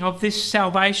understanding of this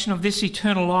salvation, of this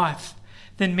eternal life,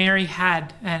 than Mary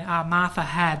had and Martha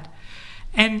had.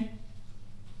 And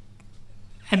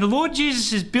the Lord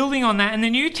Jesus is building on that. And the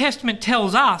New Testament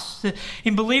tells us that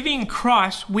in believing in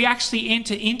Christ, we actually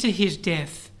enter into his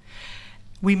death.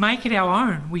 We make it our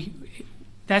own.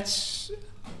 That's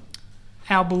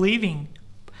our believing.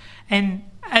 And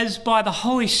as by the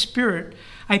Holy Spirit,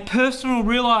 a person will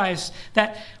realise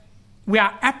that we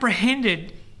are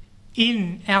apprehended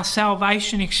in our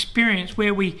salvation experience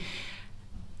where we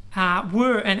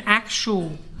were an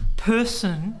actual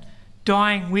person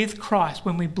dying with Christ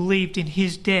when we believed in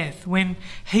his death, when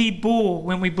we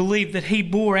believed that he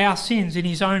bore our sins in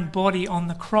his own body on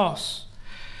the cross.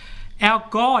 Our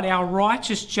God, our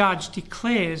righteous judge,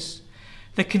 declares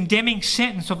the condemning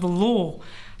sentence of the law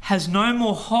has no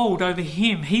more hold over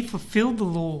him. He fulfilled the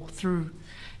law through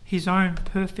his own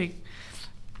perfectness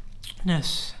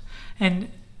and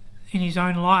in his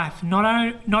own life, not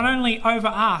only over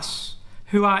us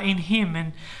who are in him,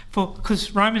 and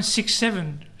because Romans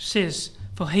 6:7 says,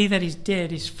 for he that is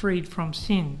dead is freed from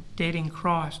sin, dead in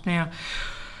Christ. Now,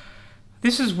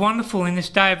 this is wonderful in this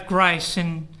day of grace,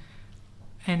 and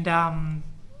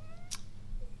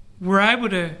we're able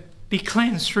to be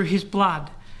cleansed through his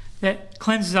blood that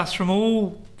cleanses us from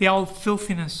all the old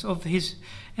filthiness of his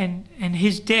and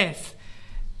his death,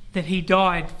 that he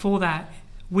died for that.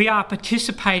 We are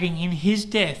participating in his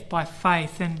death by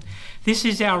faith, and this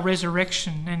is our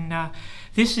resurrection, and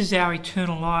this is our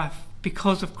eternal life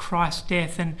because of Christ's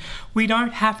death. And we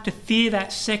don't have to fear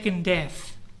that second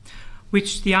death,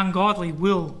 which the ungodly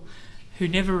will, who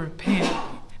never repent,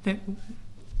 that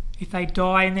if they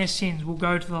die in their sins, will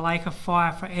go to the lake of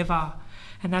fire forever.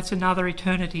 And that's another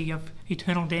eternity of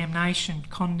eternal damnation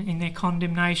in their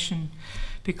condemnation,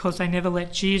 because they never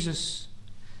let Jesus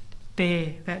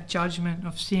bear that judgment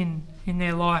of sin in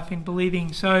their life in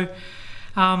believing. So,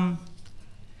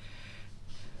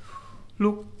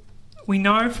 look, we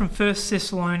know from 1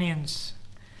 Thessalonians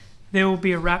there will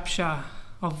be a rapture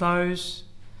of those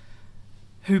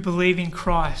who believe in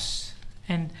Christ.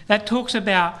 And that talks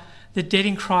about the dead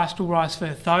in Christ will rise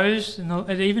first.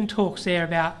 It even talks there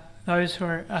about those who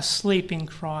are asleep in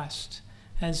Christ,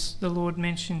 as the Lord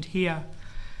mentioned here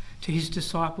to his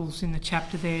disciples in the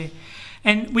chapter there.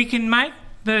 And we can make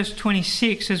verse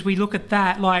 26, as we look at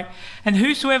that, and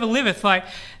whosoever liveth,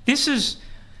 this is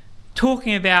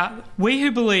talking about we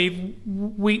who believe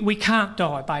we can't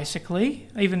die, basically,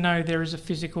 even though there is a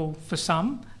physical for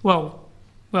some, well,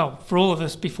 for all of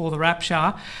us before the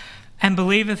rapture, and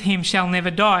believeth him shall never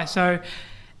die. So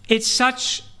it's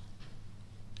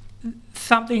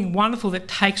something wonderful that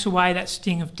takes away that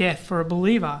sting of death for a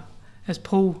believer, as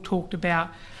Paul talked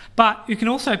about. But you can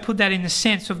also put that in the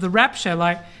sense of the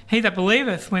rapture, he that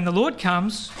believeth, when the Lord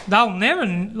comes, they'll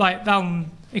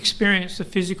experience the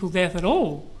physical death at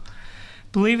all.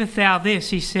 Believeth thou this,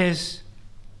 he says.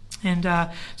 And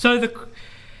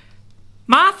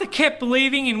Martha kept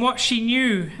believing in what she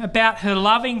knew about her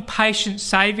loving, patient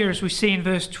Saviour, as we see in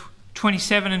verse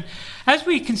 27. And as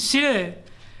we consider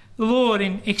the Lord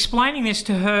in explaining this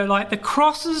to her, the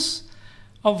crosses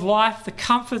of life, the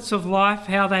comforts of life,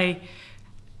 how they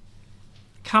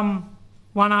come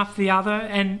one after the other,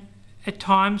 and at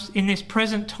times in this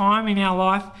present time in our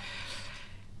life,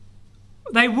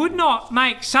 they would not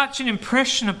make such an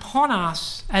impression upon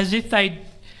us as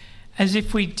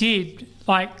if we did,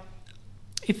 like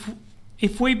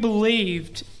if we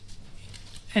believed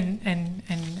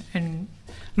and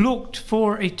looked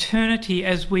for eternity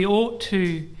as we ought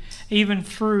to, even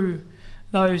through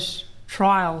those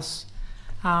trials.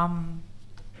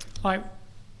 Like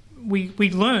we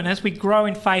learn as we grow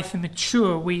in faith and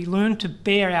mature, we learn to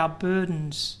bear our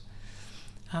burdens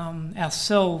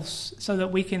ourselves, so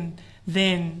that we can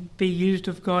then be used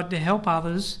of God to help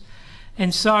others.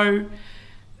 And so,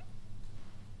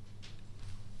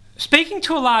 speaking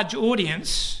to a large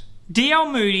audience,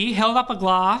 D.L. Moody held up a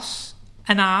glass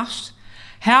and asked,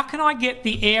 "How can I get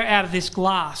the air out of this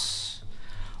glass?"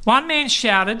 One man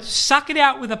shouted, "Suck it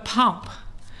out with a pump."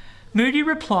 Moody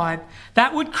replied,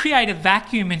 "That would create a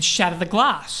vacuum and shatter the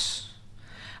glass."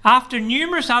 After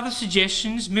numerous other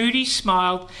suggestions, Moody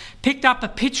smiled, picked up a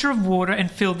pitcher of water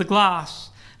and filled the glass.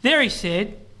 "There," he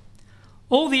said,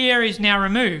 "all the air is now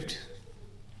removed,"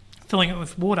 filling it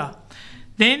with water.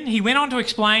 Then he went on to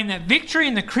explain that victory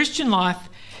in the Christian life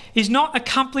is not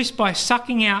accomplished by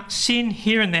sucking out sin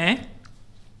here and there,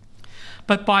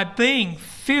 but by being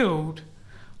filled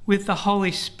with the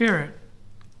Holy Spirit.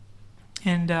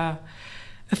 And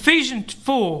Ephesians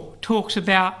 4 talks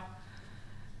about,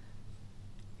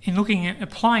 in looking at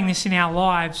applying this in our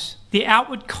lives, the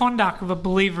outward conduct of a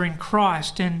believer in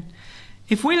Christ. And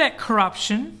if we let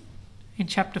corruption, in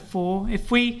chapter 4,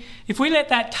 if we let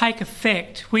that take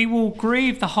effect, we will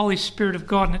grieve the Holy Spirit of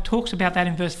God. And it talks about that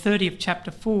in verse 30 of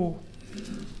chapter 4.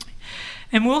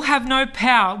 And we'll have no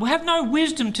power, we'll have no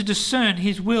wisdom to discern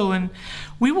his will, and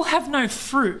we will have no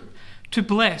fruit to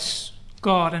bless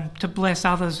God and to bless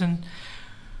others, and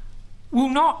we'll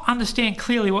not understand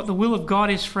clearly what the will of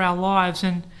God is for our lives.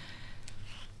 And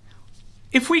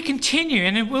if we continue,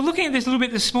 and we're looking at this a little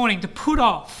bit this morning, to put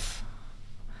off,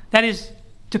 that is,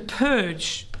 to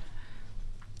purge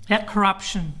that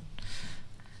corruption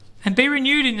and be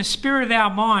renewed in the spirit of our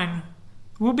mind,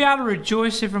 we'll be able to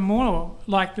rejoice evermore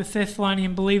like the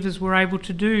Thessalonian believers were able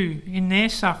to do in their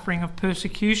suffering of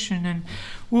persecution. And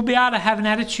we'll be able to have an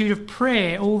attitude of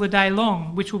prayer all the day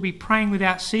long, which will be praying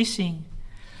without ceasing.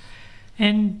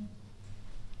 And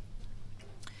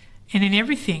in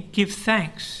everything, give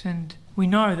thanks. And we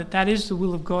know that that is the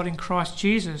will of God in Christ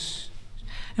Jesus.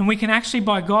 And we can actually,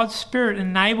 by God's Spirit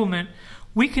enablement,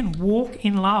 we can walk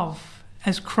in love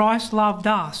as Christ loved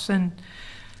us. And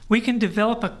we can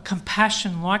develop a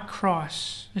compassion like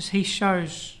Christ as he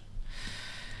shows.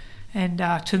 And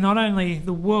to not only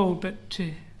the world, but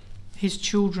to his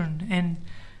children.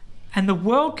 And the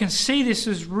world can see this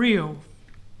as real.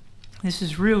 This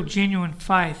is real, genuine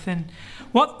faith. And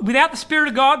without the Spirit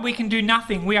of God, we can do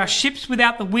nothing. We are ships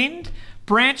without the wind,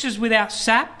 branches without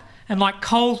sap, and like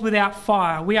coals without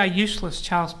fire. We are useless,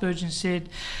 Charles Spurgeon said.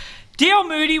 D.L.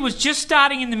 Moody was just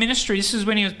starting in the ministry. This is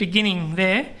when he was beginning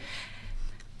there.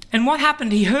 And what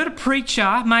happened? He heard a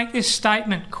preacher make this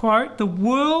statement, quote, "The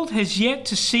world has yet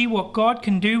to see what God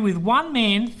can do with one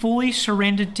man fully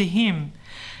surrendered to him."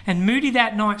 And Moody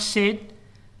that night said,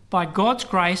 "By God's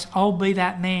grace, I'll be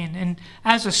that man." And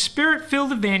as a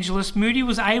spirit-filled evangelist, Moody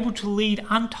was able to lead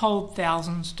untold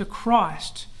thousands to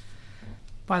Christ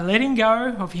by letting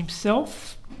go of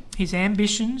himself, his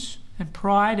ambitions and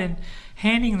pride, and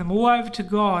handing them all over to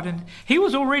God. And he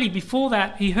was already, before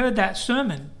that, he heard that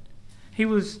sermon. He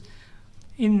was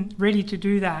ready to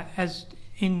do that, as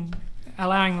in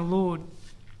allowing the Lord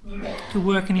to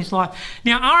work in his life.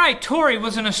 Now, R.A. Torrey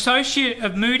was an associate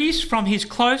of Moody's from his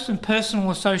close and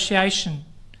personal association.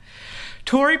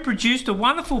 Torrey produced a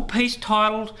wonderful piece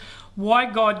titled "Why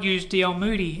God Used D.L.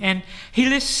 Moody," and he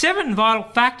lists 7 vital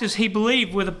factors he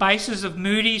believed were the basis of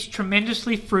Moody's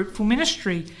tremendously fruitful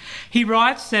ministry. He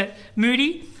writes that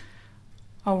Moody,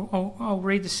 I'll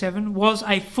read the 7, was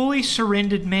a fully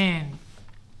surrendered man,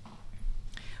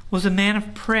 was a man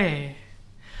of prayer,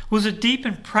 was a deep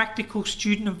and practical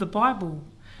student of the Bible,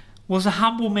 was a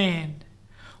humble man,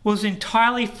 was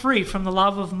entirely free from the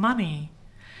love of money,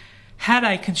 had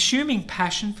a consuming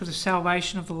passion for the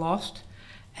salvation of the lost,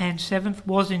 and 7th,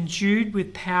 was endued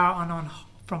with power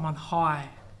from on high.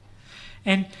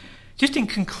 And just in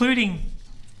concluding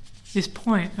this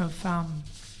point of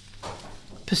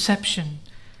perception,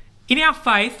 in our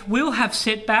faith, we'll have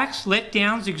setbacks,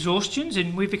 letdowns, exhaustions,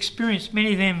 and we've experienced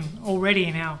many of them already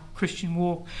in our Christian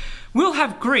walk. We'll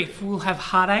have grief, we'll have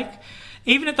heartache,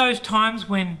 even at those times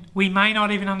when we may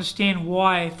not even understand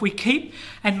why. If we keep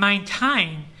and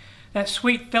maintain that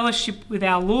sweet fellowship with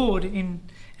our Lord in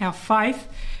our faith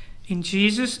in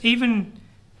Jesus, even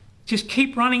just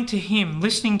keep running to him,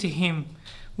 listening to him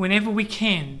whenever we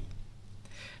can,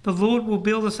 the Lord will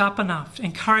build us up enough,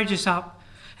 encourage us up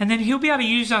And then he'll be able to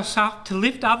use us up to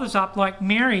lift others up like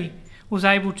Mary was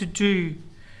able to do,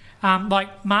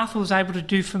 like Martha was able to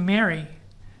do for Mary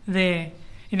there,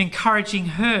 in encouraging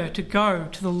her to go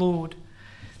to the Lord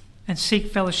and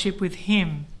seek fellowship with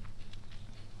him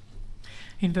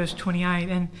in verse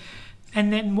 28.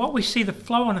 And then what we see, the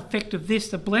flow-on effect of this,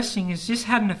 the blessing, is this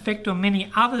had an effect on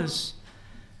many others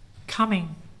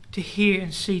coming to hear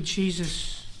and see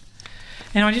Jesus.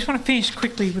 And I just want to finish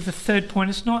quickly with the third point.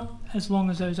 It's not as long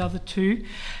as those other two.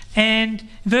 And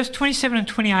verse 27 and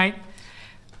 28,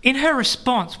 in her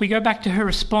response, we go back to her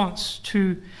response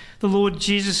to the Lord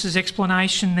Jesus'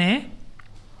 explanation there.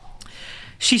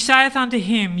 She saith unto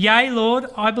him, Yea, Lord,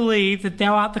 I believe that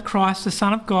thou art the Christ, the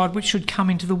Son of God, which should come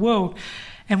into the world.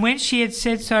 And when she had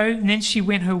said so, and then she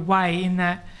went her way in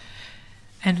that,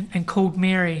 and called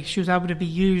Mary. She was able to be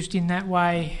used in that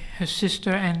way, her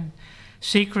sister, and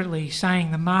secretly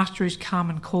saying, the Master is come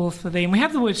and calleth for thee. And we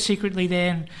have the word secretly there,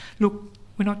 and look,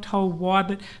 we're not told why,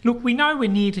 but look, we know we're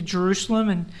near to Jerusalem,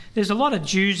 and there's a lot of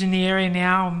Jews in the area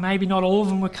now, and maybe not all of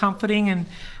them were comforting, and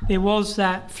there was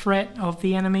that threat of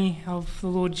the enemy of the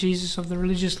Lord Jesus, of the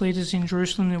religious leaders in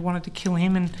Jerusalem that wanted to kill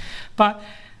him. But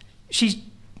she's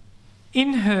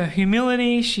in her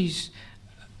humility, she's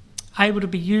able to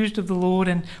be used of the Lord,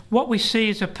 and what we see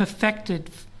is a perfected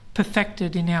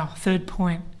in our third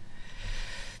point,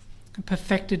 a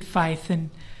perfected faith. And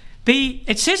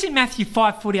it says in Matthew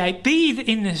 5:48, be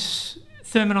in this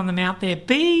Sermon on the Mount there,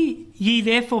 be ye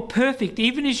therefore perfect,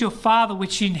 even as your Father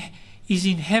which is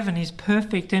in heaven is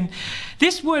perfect. And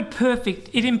this word perfect,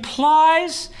 it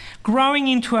implies growing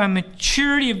into a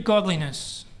maturity of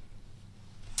godliness.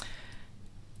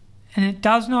 And it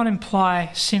does not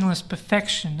imply sinless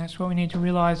perfection. That's what we need to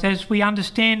realise as we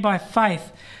understand by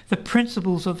faith the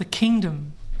principles of the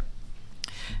kingdom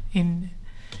in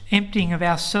emptying of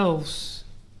ourselves.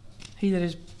 He that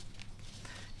is,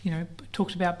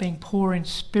 talks about being poor in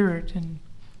spirit and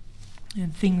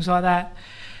things like that,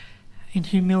 in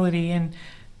humility. And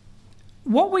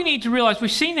what we need to realise,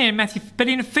 we've seen there in Matthew, but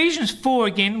in Ephesians 4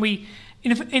 again,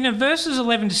 in verses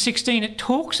 11 to 16, it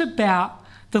talks about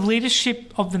the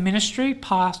leadership of the ministry,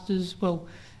 pastors,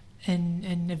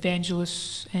 and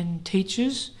evangelists and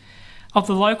teachers of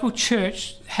the local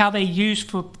church, how they're used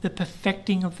for the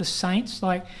perfecting of the saints.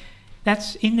 Like,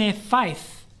 that's in their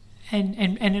faith.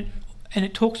 And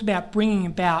it talks about bringing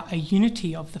about a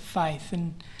unity of the faith,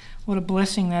 and what a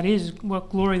blessing that is, what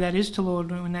glory that is to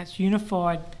Lord when that's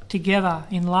unified together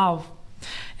in love.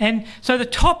 And so the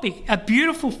topic, a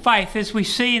beautiful faith, as we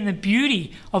see in the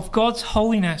beauty of God's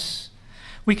holiness,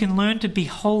 we can learn to be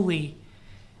holy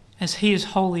as he is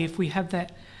holy if we have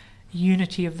that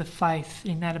unity of the faith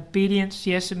in that obedience.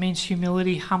 Yes, it means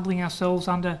humility, humbling ourselves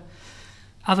under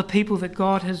other people that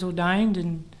God has ordained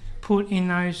and put in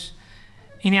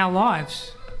our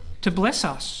lives to bless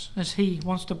us as he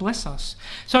wants to bless us.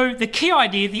 So the key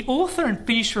idea, the author and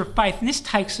finisher of faith, and this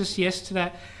takes us, to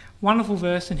that wonderful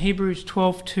verse in Hebrews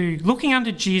 12:2. Looking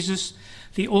unto Jesus,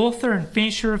 the author and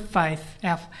finisher of faith,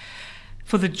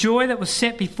 for the joy that was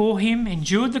set before him,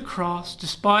 endured the cross,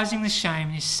 despising the shame,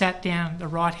 and is sat down at the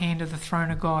right hand of the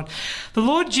throne of God. The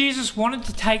Lord Jesus wanted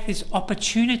to take this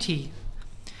opportunity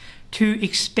to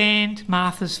expand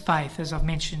Martha's faith, as I've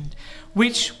mentioned,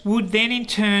 which would then in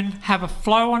turn have a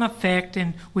flow-on effect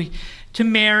to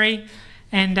Mary.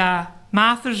 And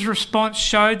Martha's response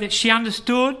showed that she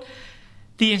understood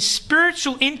the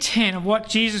spiritual intent of what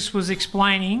Jesus was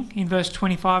explaining in verse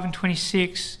 25 and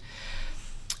 26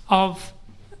 of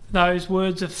those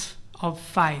words of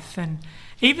faith. And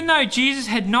even though Jesus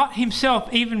had not himself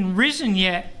even risen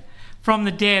yet from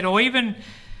the dead, or even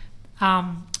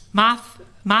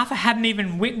Martha hadn't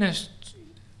even witnessed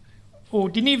or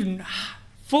didn't even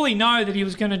fully know that he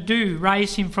was going to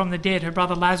raise him from the dead, her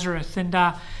brother Lazarus.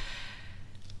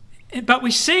 But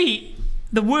we see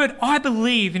the word I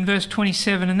believe in verse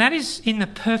 27, and that is in the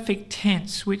perfect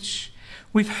tense, which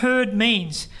we've heard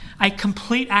means a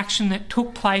complete action that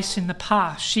took place in the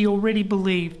past. She already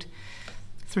believed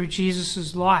through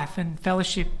Jesus' life and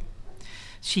fellowship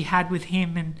she had with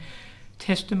him and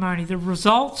testimony. The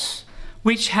results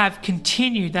which have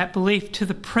continued that belief to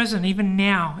the present, even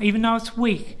now, even though it's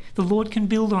weak, the Lord can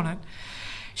build on it.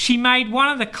 She made one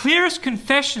of the clearest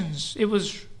confessions, it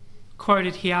was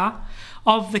quoted here,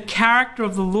 of the character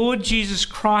of the Lord Jesus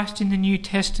Christ in the New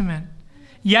Testament.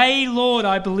 Yea, Lord,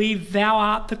 I believe thou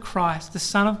art the Christ, the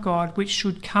Son of God, which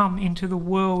should come into the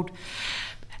world.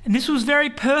 And this was very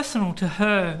personal to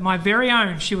her, my very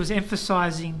own, she was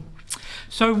emphasising.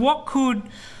 So what could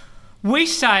we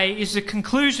say is the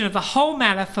conclusion of the whole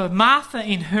matter for Martha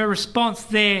in her response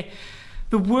there?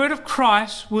 The word of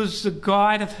Christ was the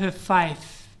guide of her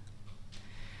faith.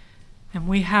 And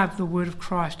we have the word of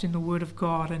Christ in the word of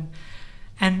God.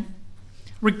 And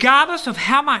regardless of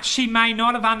how much she may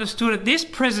not have understood at this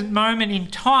present moment in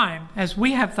time, as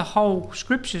we have the whole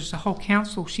scriptures, the whole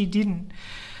counsel, she didn't.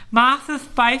 Martha's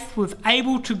faith was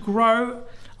able to grow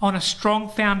on a strong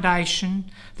foundation,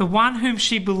 the one whom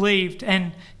she believed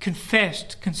and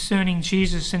confessed concerning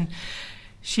Jesus. And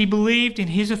she believed in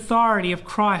his authority of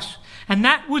Christ. And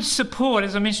that would support,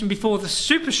 as I mentioned before, the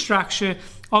superstructure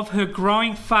of her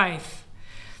growing faith.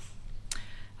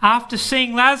 After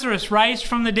seeing Lazarus raised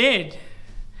from the dead,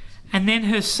 and then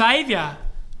her Saviour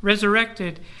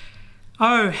resurrected,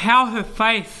 oh, how her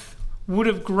faith would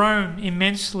have grown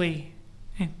immensely.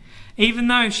 And even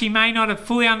though she may not have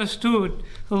fully understood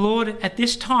the Lord at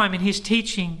this time in his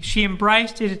teaching, she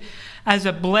embraced it as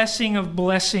a blessing of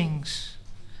blessings.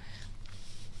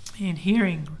 In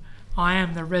hearing, I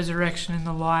am the resurrection and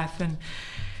the life. And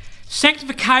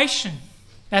sanctification,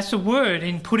 that's a word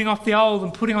in putting off the old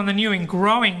and putting on the new and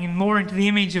growing in more into the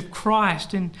image of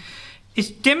Christ. And it's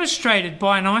demonstrated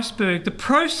by an iceberg. The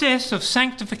process of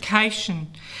sanctification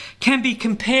can be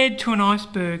compared to an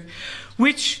iceberg,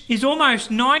 which is almost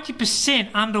 90%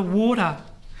 underwater.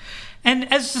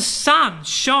 And as the sun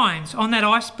shines on that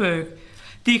iceberg,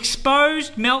 the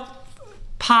exposed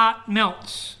part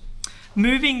melts,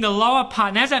 moving the lower part.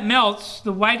 And as that melts,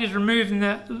 the weight is removed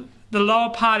and the lower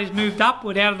part is moved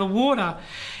upward out of the water.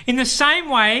 In the same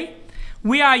way,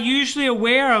 we are usually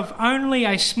aware of only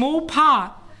a small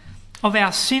part of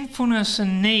our sinfulness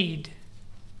and need,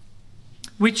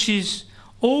 which is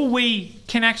all we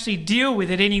can actually deal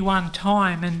with at any one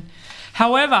time. And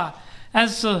however,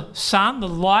 as the sun, the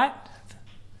light,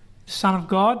 the Son of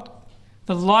God,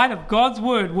 the light of God's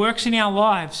word works in our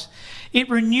lives, it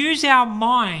renews our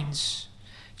minds,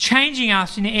 changing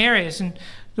us in areas. And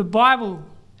the Bible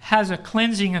has a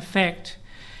cleansing effect.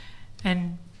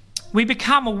 And we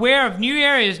become aware of new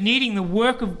areas needing the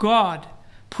work of God,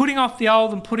 putting off the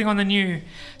old and putting on the new.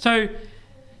 So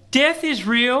death is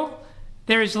real.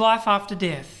 There is life after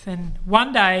death. And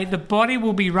one day the body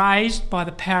will be raised by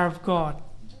the power of God.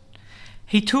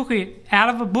 He took it out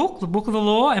of a book, the book of the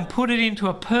law, and put it into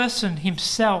a person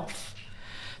himself.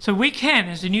 So we can,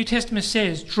 as the New Testament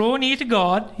says, draw near to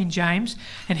God in James,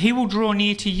 and he will draw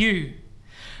near to you.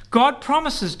 God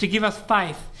promises to give us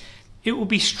faith. It will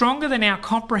be stronger than our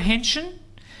comprehension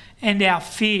and our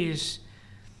fears,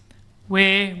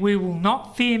 where we will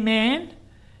not fear man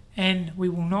and we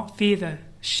will not fear the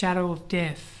shadow of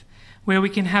death, where we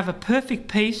can have a perfect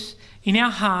peace in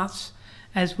our hearts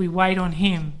as we wait on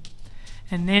him.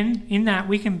 And then in that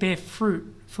we can bear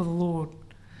fruit for the Lord.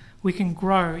 We can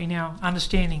grow in our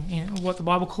understanding in what the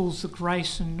Bible calls the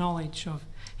grace and knowledge of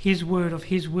his word, of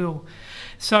his will.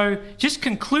 So just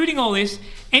concluding all this,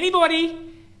 anybody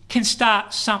can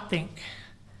start something.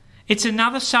 It's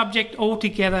another subject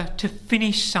altogether to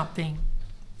finish something.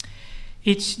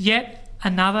 It's yet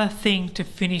another thing to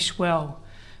finish well.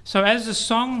 So as the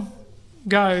song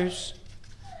goes,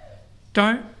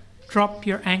 don't drop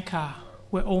your anchor.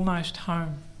 We're almost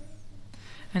home.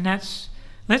 And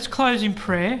let's close in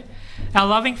prayer. Our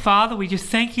loving Father, we just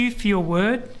thank you for your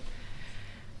word.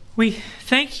 We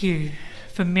thank you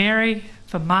for Mary,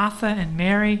 for Martha and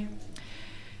Mary,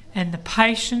 and the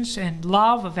patience and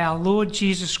love of our Lord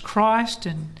Jesus Christ.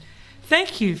 And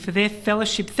thank you for their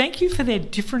fellowship. Thank you for their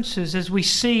differences as we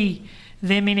see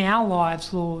them in our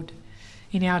lives, Lord,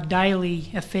 in our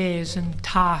daily affairs and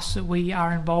tasks that we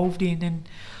are involved in. And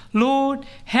Lord,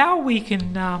 how we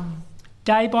can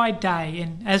day by day,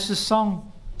 and as the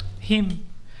song hymn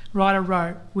writer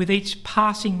wrote, with each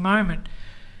passing moment,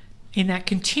 in that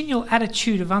continual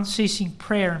attitude of unceasing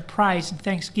prayer and praise and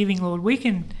thanksgiving, Lord, we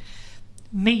can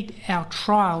meet our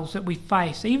trials that we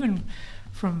face, even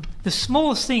from the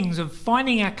smallest things of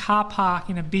finding our car park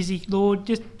in a busy, Lord,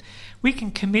 just we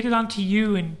can commit it unto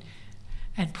you and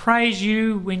praise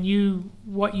you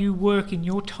what you work in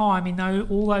your time in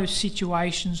all those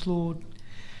situations, Lord.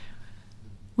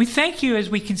 We thank you as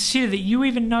we consider that you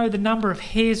even know the number of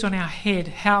hairs on our head,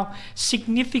 how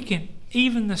significant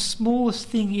even the smallest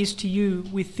thing is to you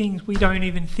with things we don't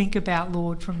even think about,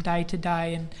 Lord, from day to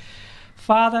day. And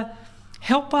Father,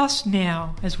 help us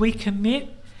now as we commit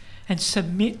and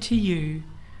submit to you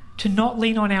to not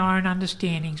lean on our own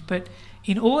understandings, but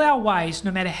in all our ways,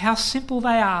 no matter how simple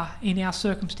they are in our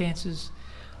circumstances,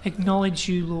 acknowledge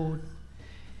you, Lord.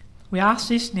 We ask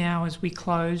this now as we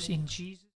close in Jesus'